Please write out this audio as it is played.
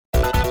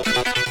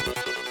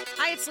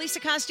it's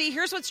Lisa Costi.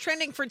 Here's what's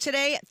trending for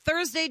today,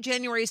 Thursday,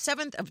 January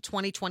 7th of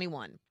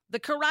 2021. The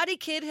Karate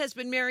Kid has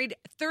been married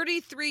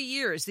 33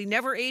 years. The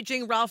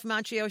never-aging Ralph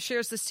Macchio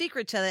shares the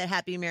secret to that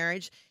happy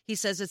marriage. He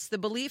says it's the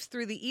belief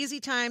through the easy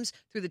times,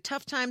 through the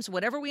tough times,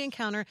 whatever we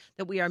encounter,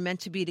 that we are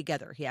meant to be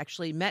together. He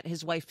actually met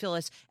his wife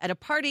Phyllis at a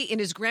party in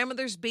his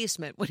grandmother's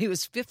basement when he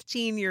was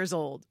 15 years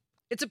old.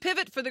 It's a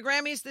pivot for the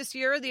Grammys this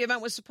year. The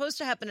event was supposed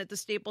to happen at the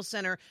Staples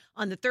Center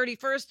on the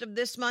 31st of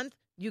this month.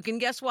 You can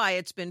guess why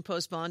it's been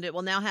postponed. It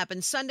will now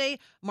happen Sunday,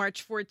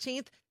 March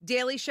 14th.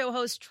 Daily Show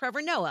host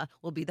Trevor Noah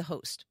will be the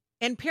host.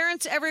 And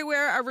parents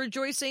everywhere are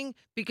rejoicing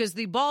because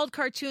the bald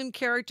cartoon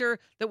character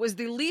that was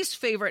the least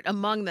favorite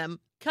among them,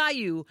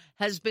 Caillou,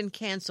 has been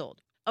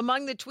canceled.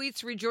 Among the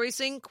tweets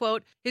rejoicing,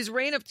 quote, his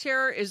reign of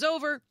terror is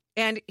over,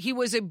 and he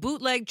was a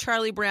bootleg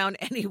Charlie Brown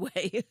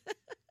anyway.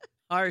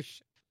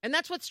 Harsh. And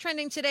that's what's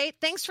trending today.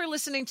 Thanks for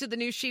listening to the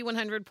new She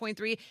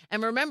 100.3.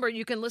 And remember,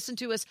 you can listen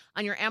to us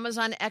on your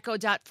Amazon Echo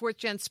Dot 4th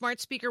Gen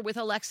smart speaker with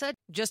Alexa.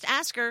 Just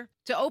ask her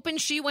to open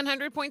She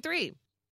 100.3.